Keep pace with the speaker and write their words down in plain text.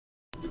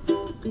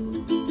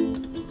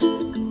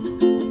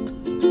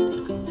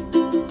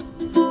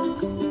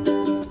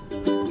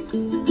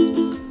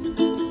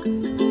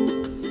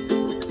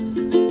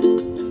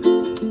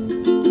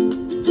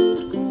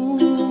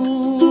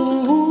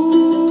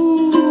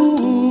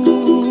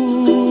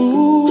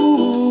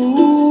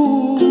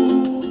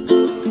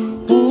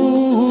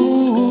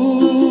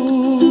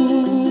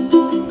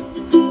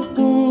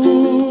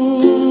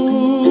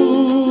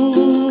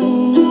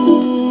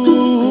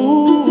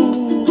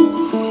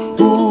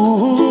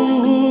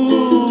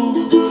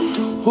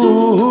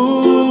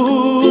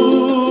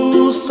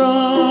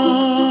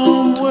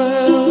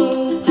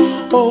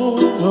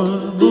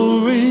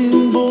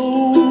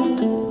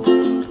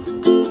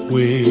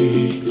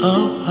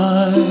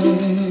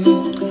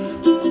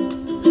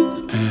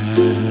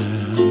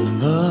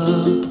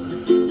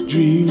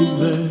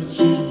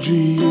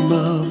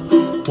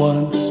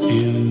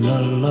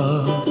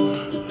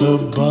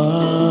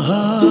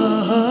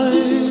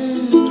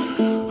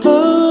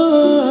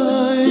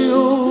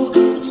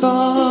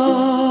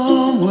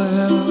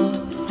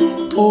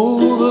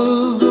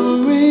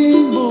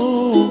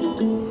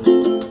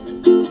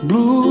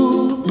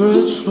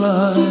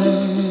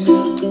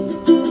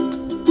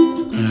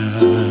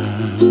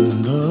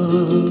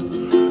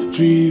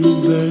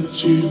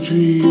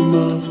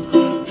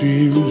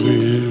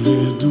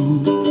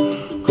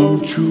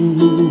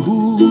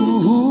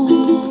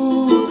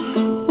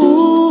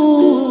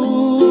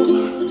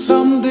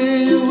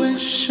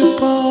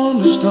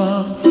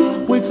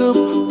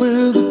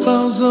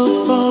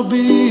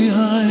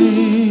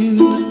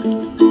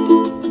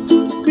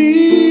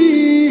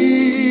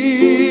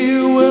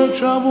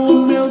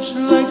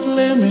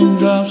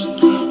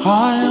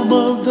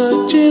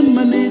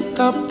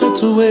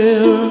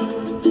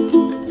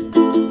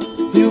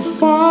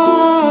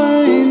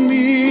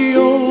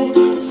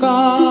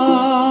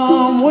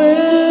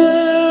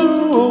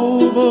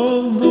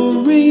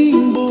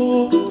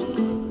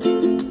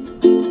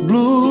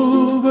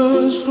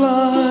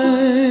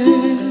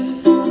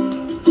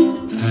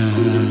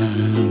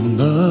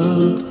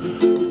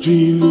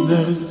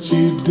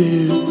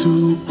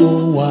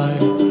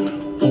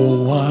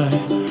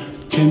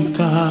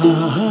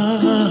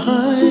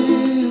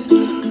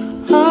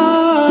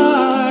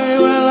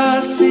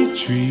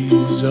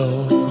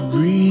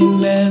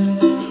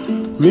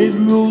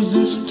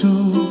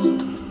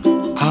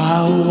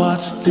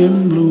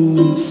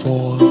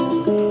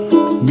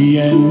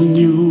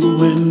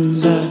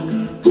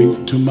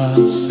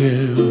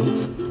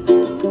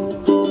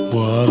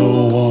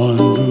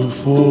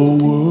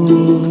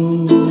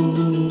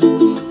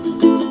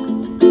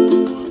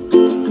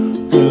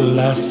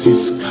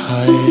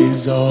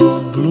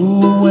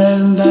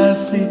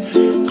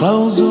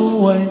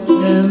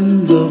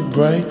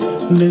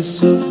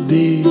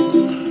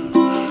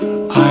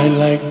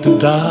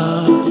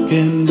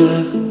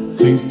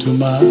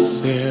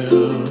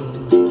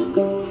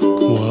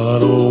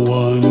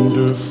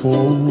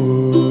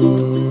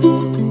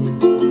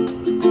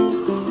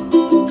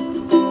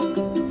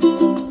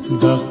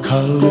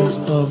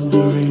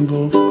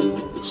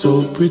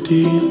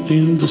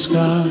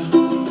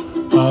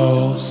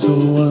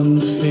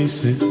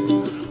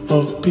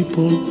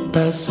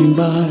Passing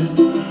by,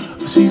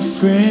 I see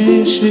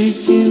friends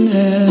shaking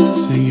and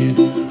singing,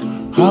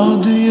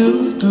 how do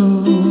you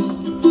do?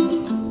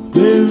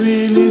 They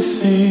really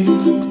say,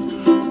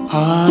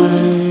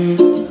 I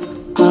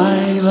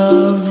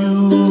love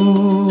you.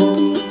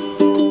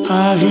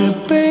 I hear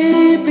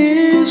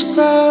babies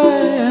cry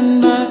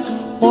and I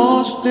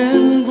watch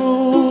them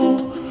grow.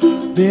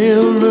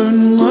 They'll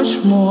learn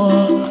much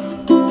more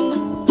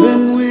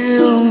than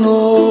we'll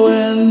know,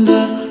 and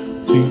I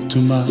think to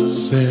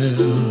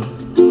myself,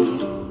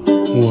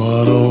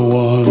 what a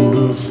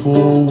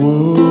wonderful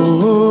world.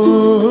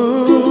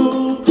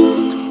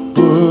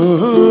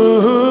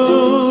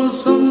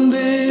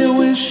 Someday I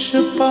wish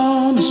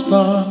upon a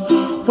star,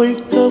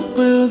 wake up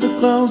where the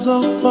clouds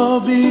are far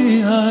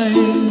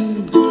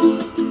behind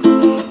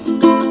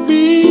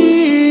me,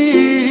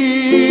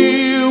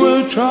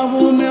 where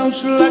trouble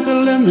melts like a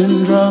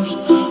lemon drops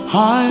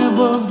high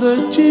above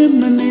the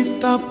chimney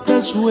top.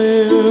 That's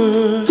where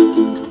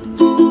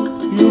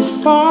you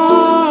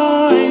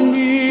find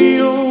me.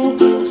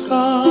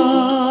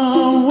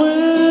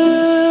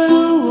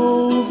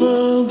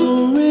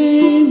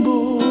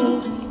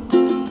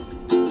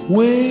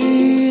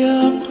 Way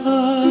up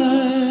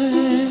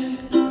high,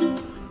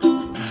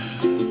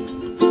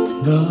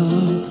 and the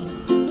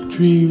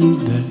dreams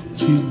that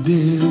you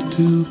dare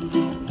to,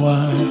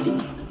 why,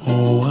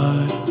 oh why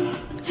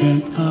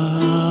can't I?